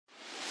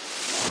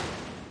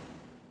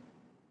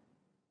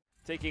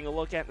Taking a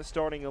look at the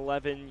starting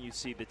 11, you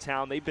see the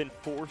Town. They've been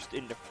forced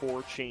into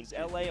 4 changes.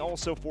 LA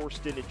also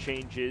forced into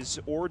changes.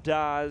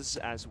 Ordaz,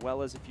 as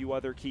well as a few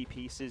other key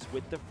pieces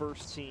with the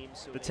first team.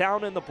 So the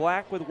Town in the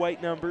black with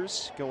white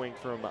numbers, going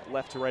from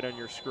left to right on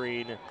your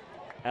screen.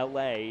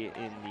 LA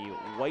in the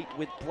white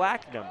with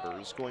black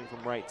numbers, going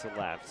from right to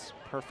left.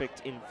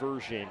 Perfect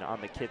inversion on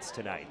the kits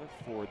tonight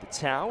for the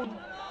Town.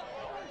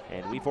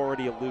 And we've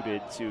already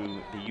alluded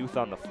to the youth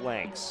on the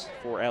flanks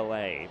for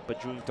LA.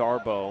 Bajun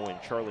Darboh and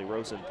Charlie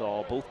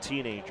Rosenthal, both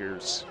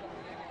teenagers,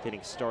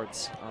 getting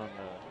starts on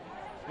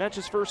the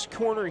match's first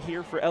corner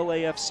here for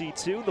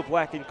LAFC2. The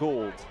black and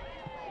gold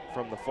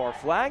from the far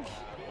flag.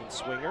 And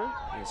Swinger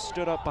is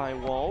stood up by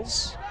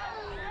Walls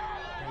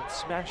and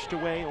smashed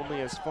away only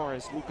as far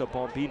as Luca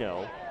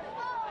Bombino.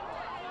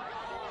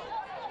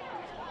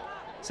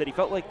 Said he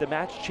felt like the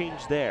match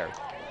changed there.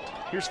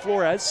 Here's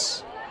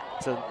Flores.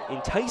 It's an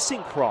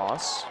enticing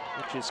cross,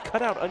 which is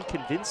cut out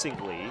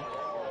unconvincingly.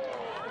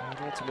 And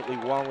ultimately,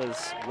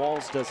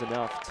 Walls does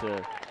enough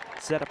to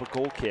set up a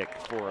goal kick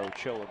for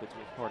Ochoa, but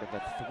was part of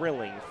a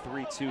thrilling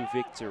 3-2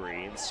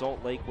 victory in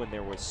Salt Lake when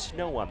there was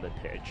snow on the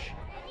pitch.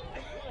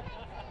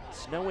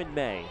 Snow in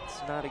May,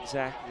 it's not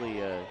exactly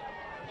an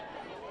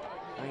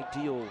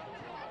ideal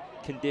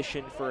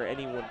condition for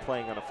anyone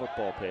playing on a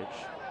football pitch.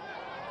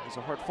 It was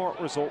a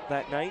hard-fought result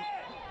that night.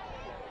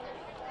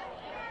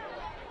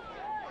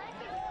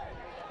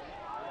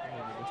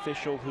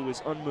 Official who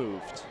is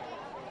unmoved.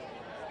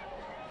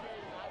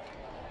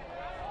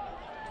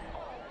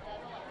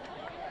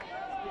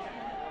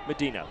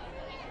 Medina,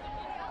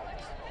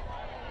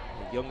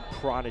 a young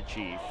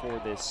prodigy for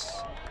this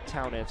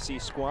Town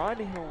FC squad.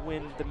 He'll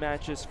win the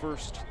match's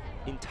first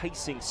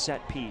enticing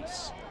set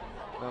piece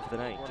of the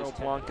night.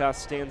 Blanca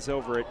stands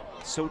over it.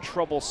 So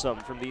troublesome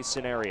from these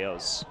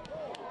scenarios.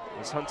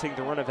 He's hunting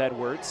the run of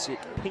Edwards. It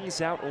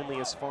pings out only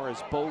as far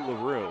as Bo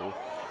LaRue,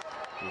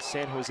 the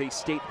San Jose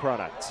State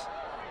product.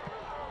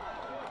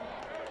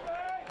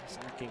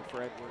 Looking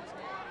for Edwards.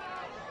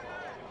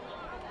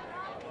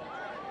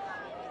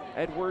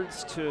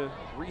 Edwards to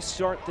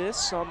restart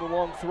this on the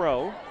long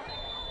throw.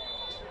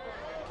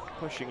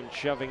 Pushing and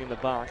shoving in the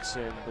box,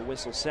 and the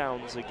whistle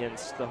sounds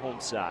against the home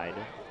side.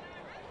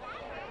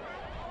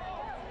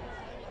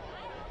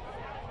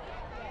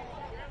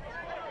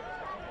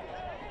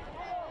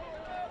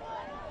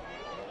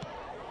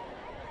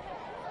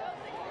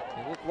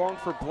 They look long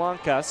for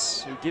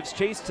Blancas, who gives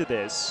chase to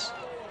this.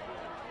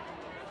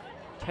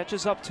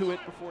 Catches up to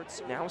it before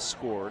it's now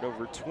scored.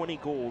 Over 20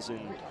 goals in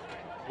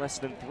less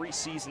than 3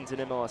 seasons in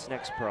MLS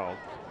Next Pro.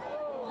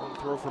 Long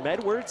throw from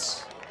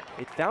Edwards.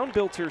 It found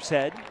Bilter's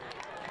head.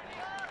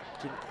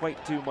 Didn't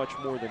quite do much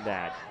more than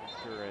that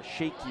after a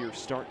shakier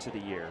start to the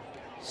year.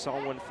 Saw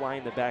one fly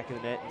in the back of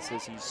the net and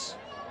says he's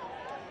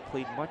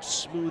played much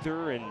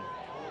smoother and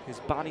his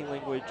body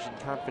language and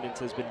confidence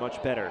has been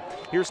much better.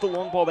 Here's the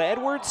long ball to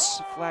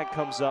Edwards. Flag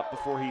comes up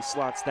before he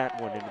slots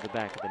that one into the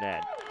back of the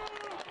net.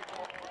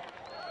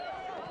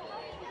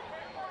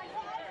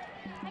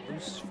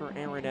 Loose for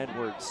Aaron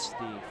Edwards,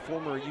 the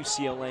former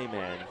UCLA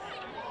man.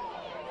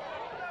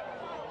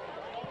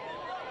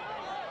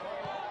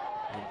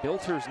 And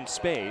Bilter's in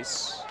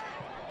space.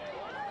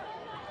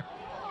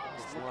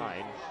 This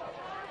line.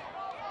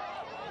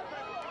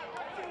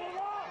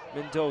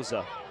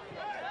 Mendoza.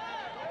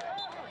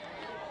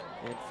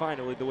 And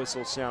finally the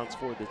whistle sounds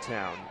for the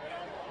Town.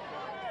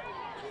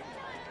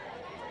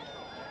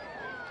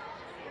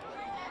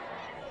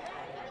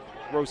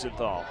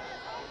 Rosenthal,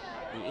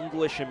 the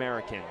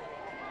English-American.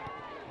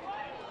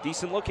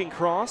 Decent looking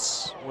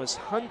cross, was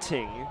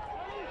hunting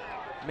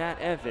Matt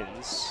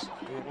Evans,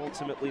 and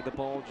ultimately the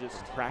ball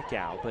just crack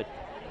out, but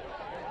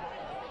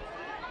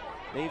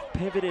they've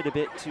pivoted a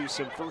bit to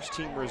some first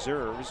team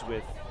reserves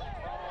with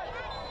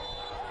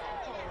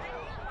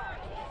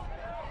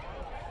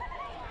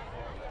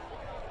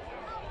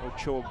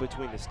Ochoa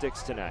between the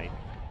sticks tonight.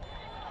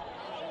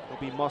 It'll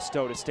be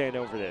Musto to stand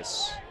over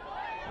this.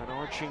 An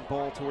arching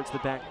ball towards the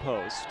back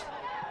post.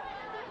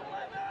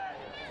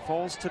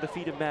 Falls to the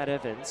feet of Matt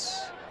Evans.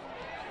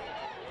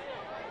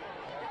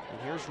 And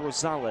here's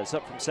Rosales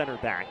up from center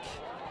back.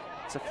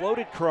 It's a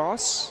floated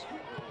cross.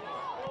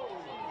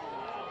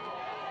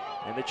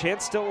 And the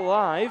chance still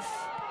alive.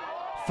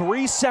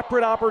 3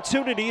 separate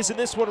opportunities, and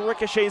this one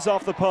ricochets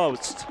off the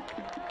post.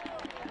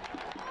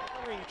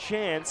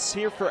 Chance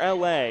here for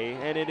LA,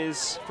 and it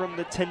is from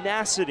the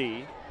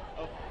tenacity.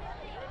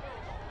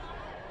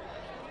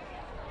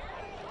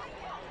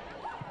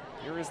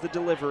 Here is the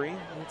delivery.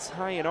 It's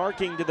high and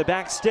arcing to the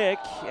back stick.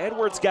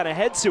 Edwards got a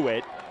head to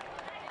it.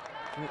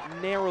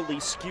 It narrowly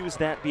skews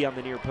that beyond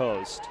the near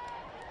post.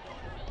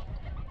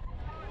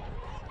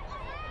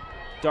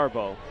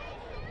 Darboh,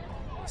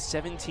 a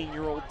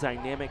 17-year-old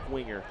dynamic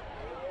winger.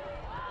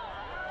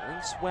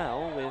 Links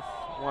well with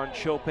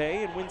Wanchope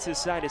and wins his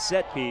side a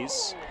set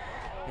piece.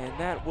 And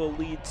that will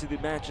lead to the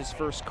match's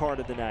first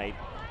card of the night.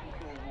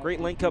 Great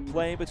link-up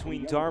play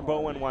between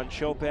Darboh and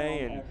Wanchope,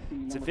 and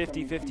it's a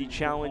 50-50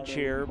 challenge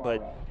here,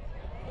 but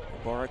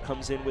Ibarra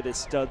comes in with his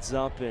studs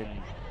up, and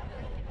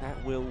that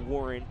will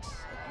warrant,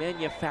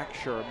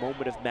 manufacture a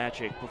moment of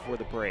magic before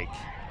the break.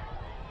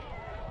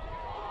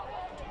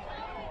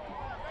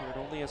 Third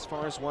only as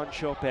far as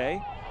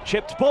Wanchope.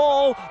 Chipped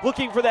ball,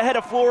 looking for the head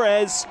of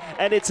Flores,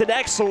 and it's an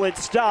excellent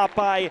stop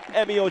by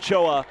Emi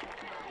Ochoa.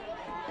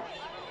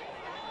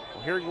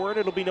 Well, hearing word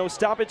it'll be no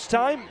stoppage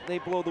time, they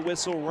blow the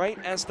whistle right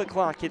as the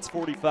clock hits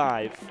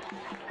 45.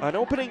 An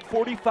opening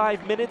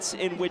 45 minutes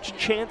in which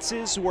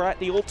chances were at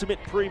the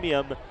ultimate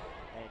premium. There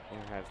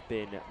have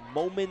been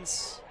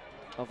moments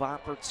of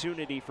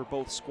opportunity for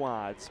both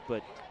squads,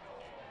 but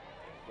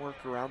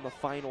work around the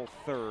final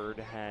third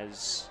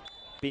has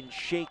been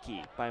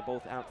shaky by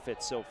both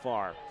outfits so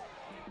far.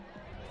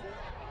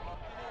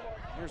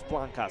 Here's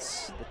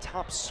Blancas, the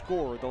top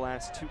scorer the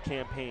last two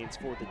campaigns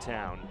for the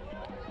town.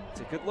 It's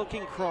a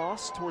good-looking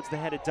cross towards the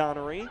head of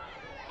Donnery.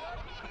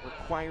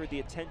 Required the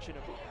attention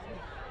of...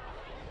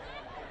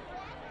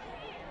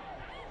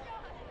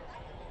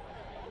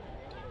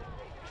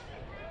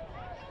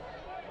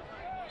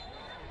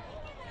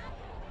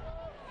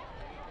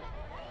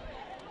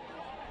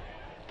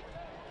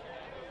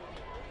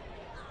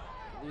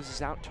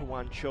 Loses out to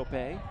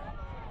Wanchope.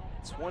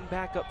 It's one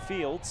back up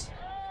field.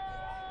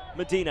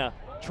 Medina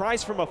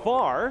tries from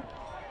afar,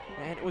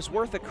 and it was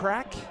worth a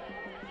crack.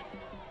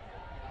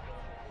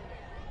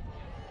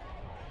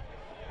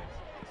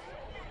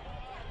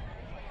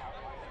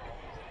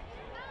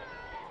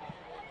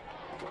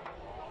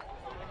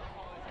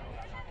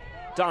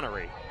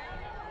 Donnery.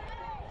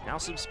 Now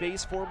some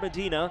space for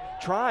Medina.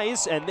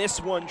 Tries, and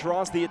this one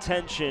draws the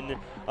attention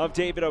of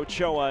David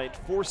Ochoa. It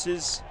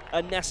forces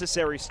a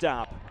necessary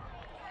stop.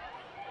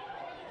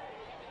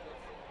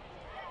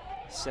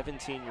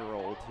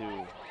 17-year-old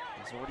who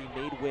has already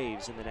made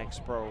waves in the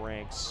next pro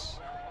ranks.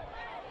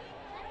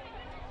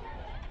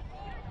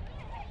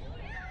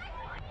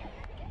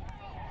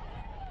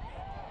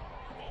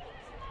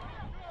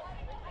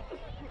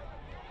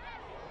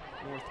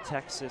 North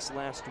Texas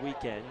last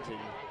weekend, and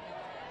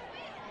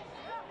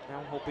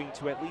now hoping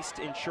to at least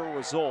ensure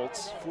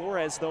results.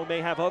 Flores, though,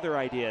 may have other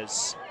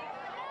ideas.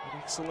 An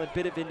excellent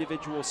bit of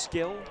individual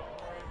skill.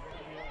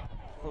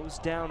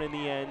 Closed down in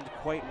the end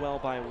quite well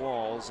by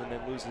Walls, and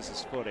then loses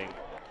his footing.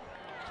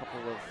 A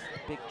couple of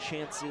big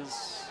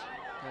chances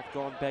have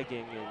gone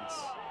begging, and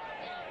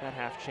that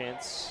half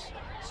chance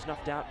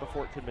snuffed out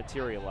before it could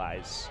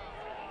materialize.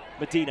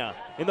 Medina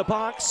in the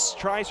box,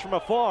 tries from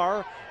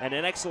afar, and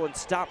an excellent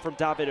stop from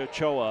David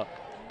Ochoa.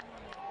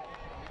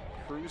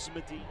 Cruz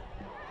Medina.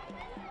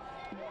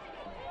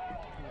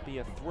 It'll be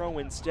a throw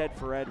instead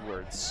for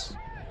Edwards.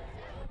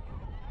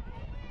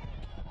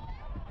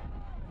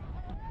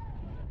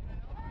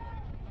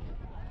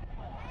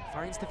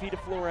 Finds the feet of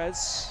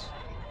Flores.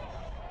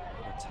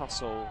 A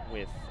tussle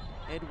with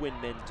Edwin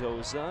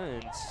Mendoza,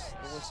 and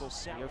the whistle.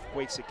 The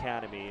Earthquakes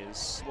Academy is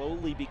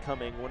slowly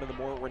becoming one of the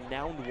more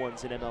renowned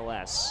ones in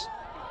MLS.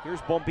 Here's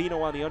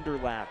Bombino on the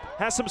underlap.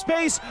 Has some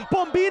space.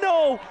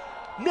 Bombino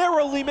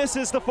narrowly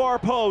misses the far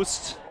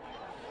post.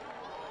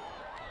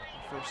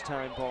 First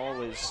time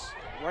ball is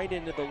right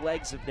into the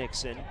legs of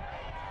Nixon.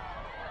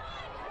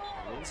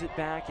 Wins it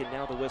back, and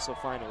now the whistle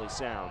finally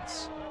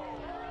sounds.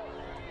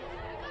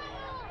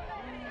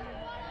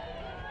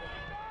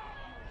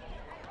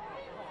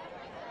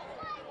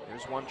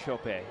 Here's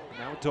Wanchope,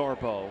 now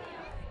Darboh.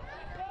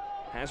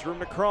 Has room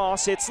to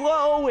cross, it's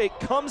low, it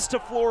comes to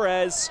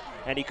Flores,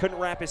 and he couldn't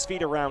wrap his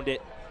feet around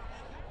it.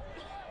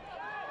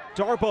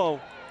 Darboh.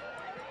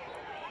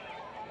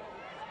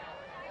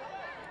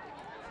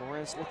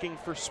 Flores looking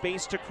for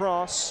space to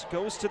cross,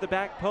 goes to the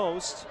back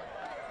post.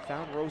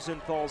 Found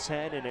Rosenthal's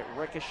head, and it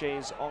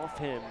ricochets off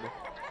him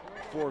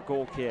for a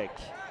goal kick.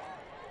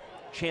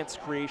 Chance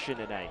creation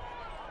tonight.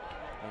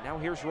 And now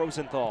here's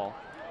Rosenthal.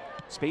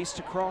 Space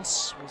to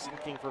cross, was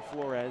looking for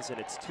Flores, and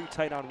it's too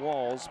tight on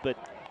Walls, but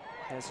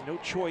has no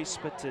choice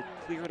but to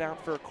clear it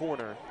out for a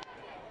corner.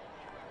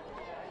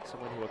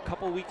 Someone who a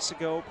couple weeks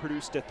ago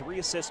produced a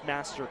 3-assist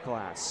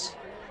masterclass.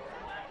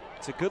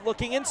 It's a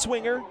good-looking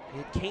in-swinger.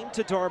 It came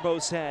to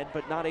Darboh's head,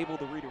 but not able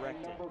to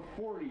redirect it. Number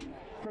 40,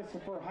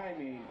 Christopher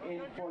Jaime,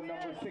 in for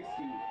number 60,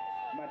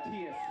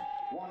 Matias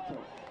Wanto.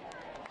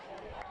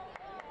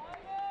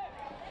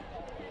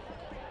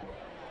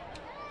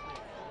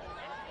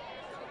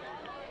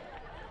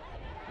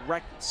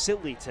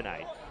 Silly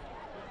tonight.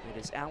 It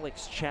is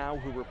Alex Chow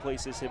who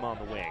replaces him on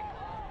the wing.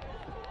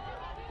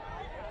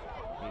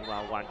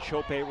 Meanwhile,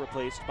 Wanchope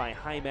replaced by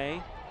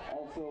Jaime.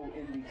 Also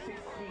in the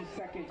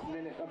 62nd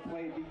minute of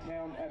play,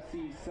 B-Town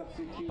FC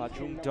substitute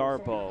Bajung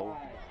Darboh.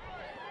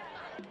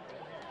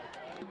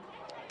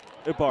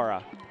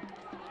 Ibarra.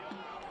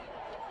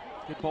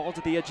 Good ball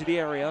to the edge of the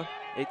area.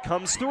 It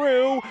comes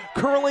through,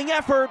 curling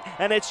effort,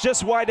 and it's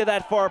just wide of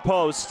that far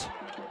post.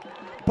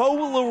 Bo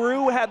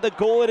LaRue had the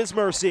goal at his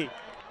mercy.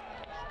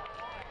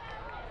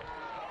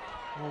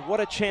 Well,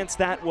 what a chance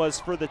that was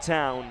for the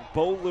town.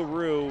 Bo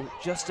LaRue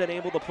just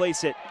unable to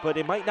place it, but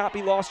it might not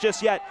be lost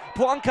just yet.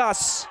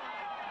 Blancas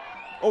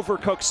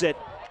overcooks it.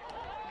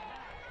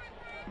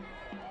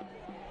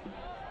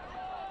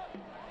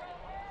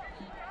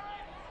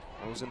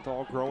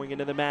 Rosenthal growing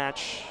into the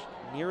match.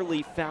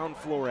 nearly found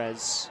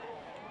Flores.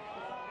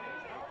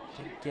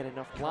 Didn't get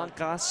enough.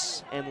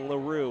 Blancas and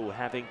LaRue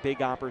having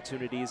big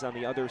opportunities on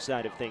the other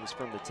side of things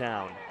from the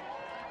town.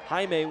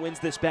 Jaime wins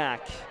this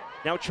back.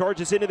 Now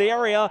charges into the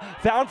area,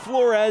 found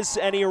Flores,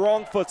 and he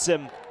wrong foots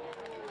him.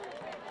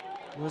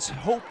 Was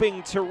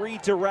hoping to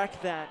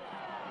redirect that.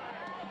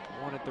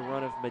 Wanted the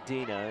run of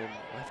Medina and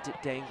left it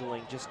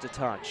dangling just a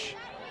touch.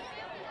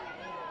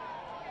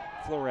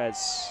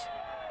 Flores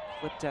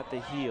flipped at the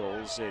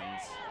heels, and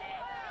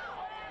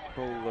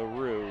Bo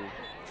LaRue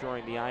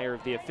drawing the ire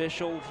of the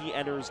official. He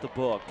enters the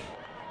book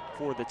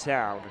for the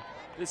town.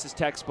 This is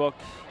textbook.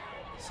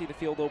 See the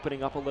field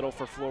opening up a little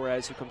for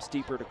Flores, who comes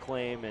deeper to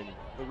claim, and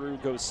LaRue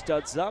goes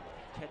studs up.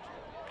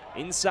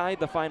 Inside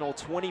the final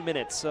 20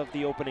 minutes of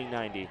the opening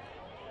 90.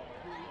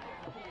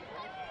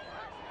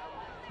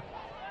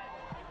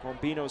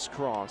 Bombino's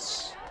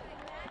cross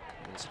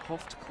is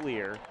hoofed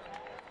clear.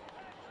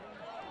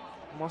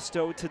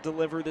 Musto to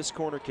deliver this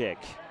corner kick.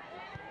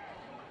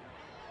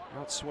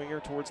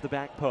 Outswinger towards the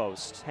back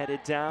post.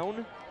 Headed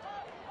down.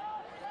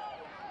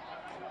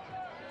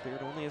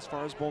 Cleared only as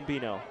far as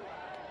Bombino.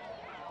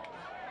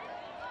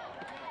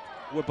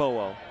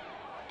 Webowo.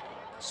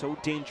 So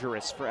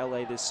dangerous for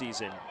LA this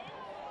season.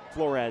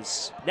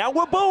 Flores. Now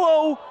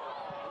Webowo!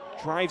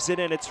 Drives it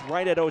in. It's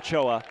right at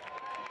Ochoa.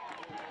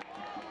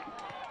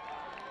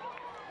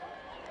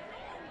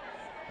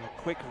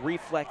 A quick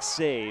reflex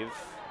save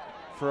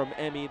from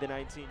Emi, the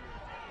 19.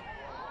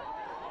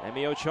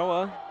 Emi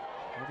Ochoa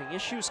having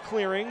issues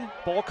clearing.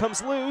 Ball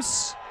comes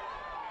loose.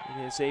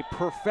 It is a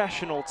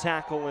professional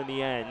tackle in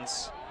the end.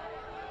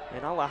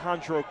 And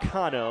Alejandro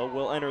Cano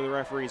will enter the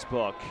referee's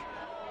book.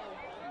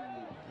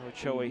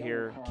 Ochoa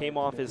here came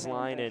off his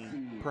line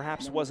and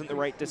perhaps wasn't the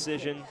right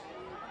decision.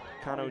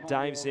 Cano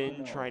dives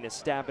in, trying to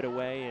stab it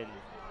away, and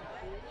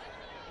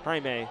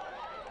Jaime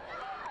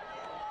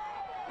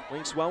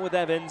links well with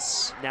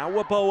Evans. Now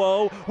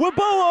Webowo.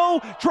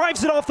 Webowo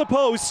drives it off the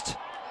post.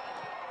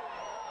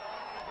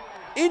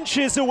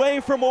 Inches away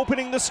from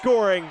opening the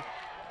scoring.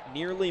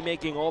 Nearly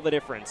making all the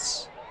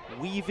difference.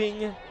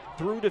 Weaving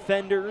through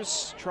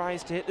defenders.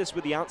 Tries to hit this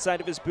with the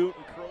outside of his boot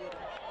and curl it.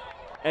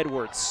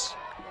 Edwards.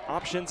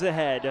 Options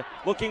ahead.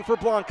 Looking for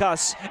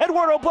Blancas.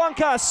 Eduardo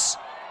Blancas!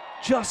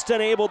 Just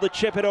unable to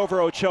chip it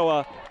over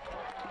Ochoa.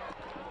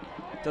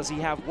 Does he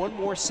have one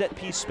more set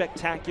piece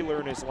spectacular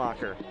in his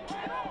locker?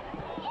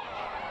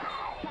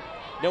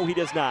 No, he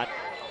does not.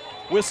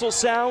 Whistle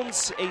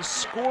sounds, a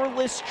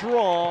scoreless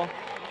draw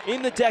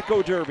in the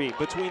Deco Derby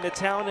between the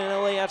town and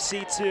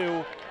LAFC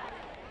 2.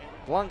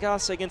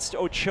 Blancas against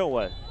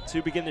Ochoa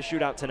to begin the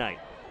shootout tonight.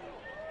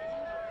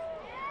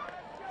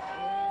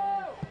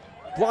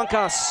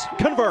 Blancas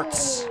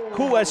converts.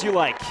 Cool as you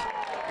like.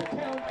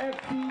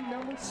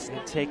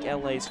 And take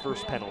LA's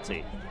first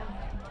penalty.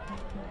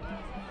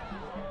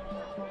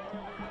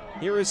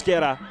 Here is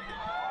Guerra.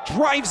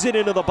 Drives it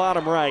into the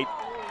bottom right.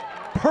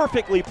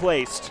 Perfectly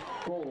placed.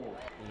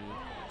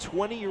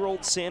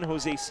 20-year-old San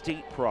Jose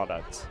State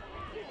product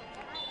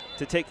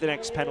to take the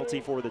next penalty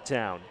for the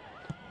town.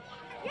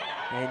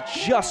 And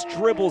just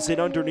dribbles it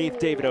underneath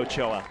David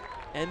Ochoa.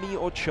 Emi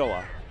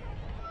Ochoa.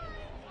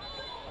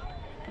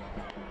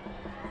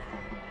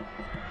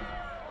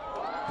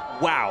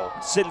 Wow,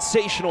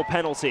 sensational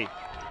penalty.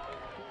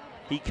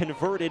 He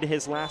converted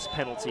his last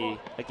penalty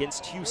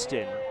against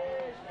Houston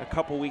a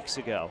couple weeks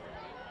ago.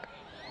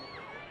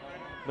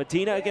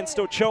 Medina against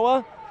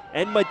Ochoa,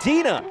 and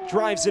Medina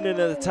drives it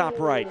into the top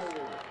right.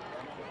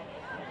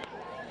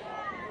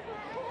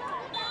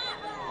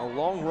 A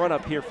long run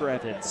up here for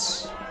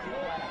Evans.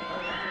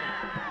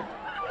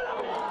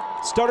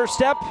 Stutter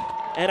step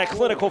and a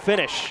clinical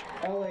finish.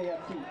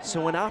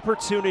 So an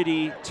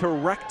opportunity to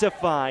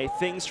rectify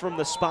things from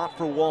the spot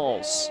for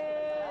Walls.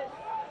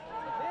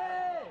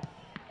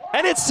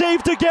 And it's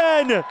saved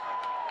again!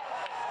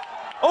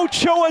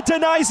 Ochoa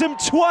denies him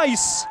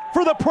twice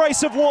for the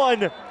price of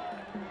one.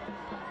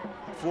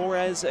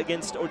 Flores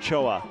against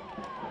Ochoa.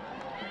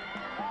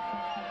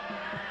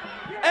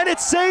 And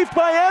it's saved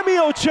by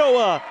Emi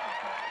Ochoa.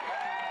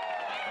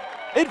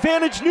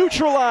 Advantage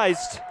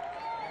neutralized.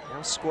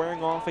 Now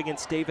squaring off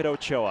against David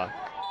Ochoa.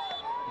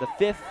 The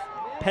fifth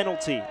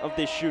penalty of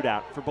this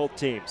shootout for both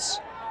teams.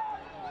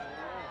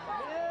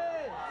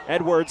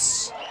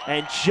 Edwards,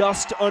 and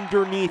just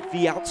underneath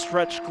the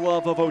outstretched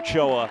glove of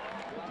Ochoa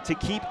to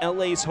keep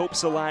LA's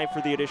hopes alive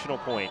for the additional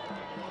point.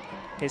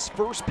 His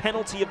first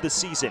penalty of the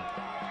season.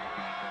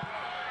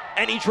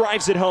 And he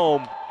drives it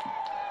home.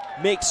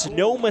 Makes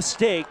no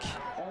mistake,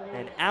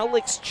 and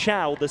Alex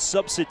Chow, the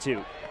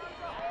substitute,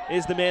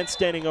 is the man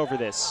standing over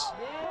this.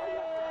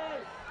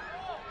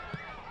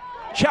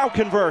 Chow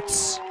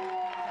converts.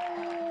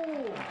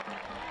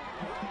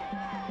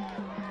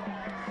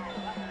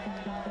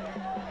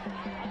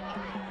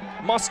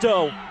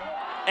 Musto,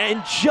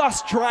 and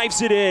just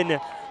drives it in.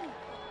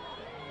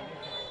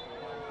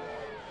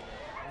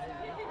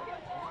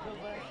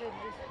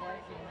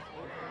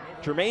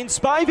 Jermaine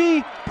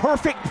Spivey,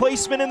 perfect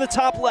placement in the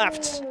top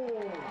left.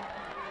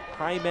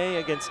 Jaime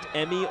against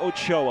Emi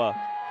Ochoa.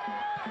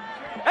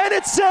 And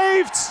it's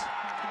saved!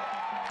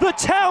 The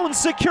Town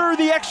secure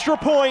the extra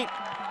point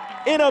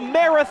in a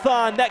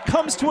marathon that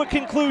comes to a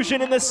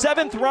conclusion in the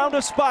 7th round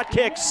of spot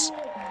kicks.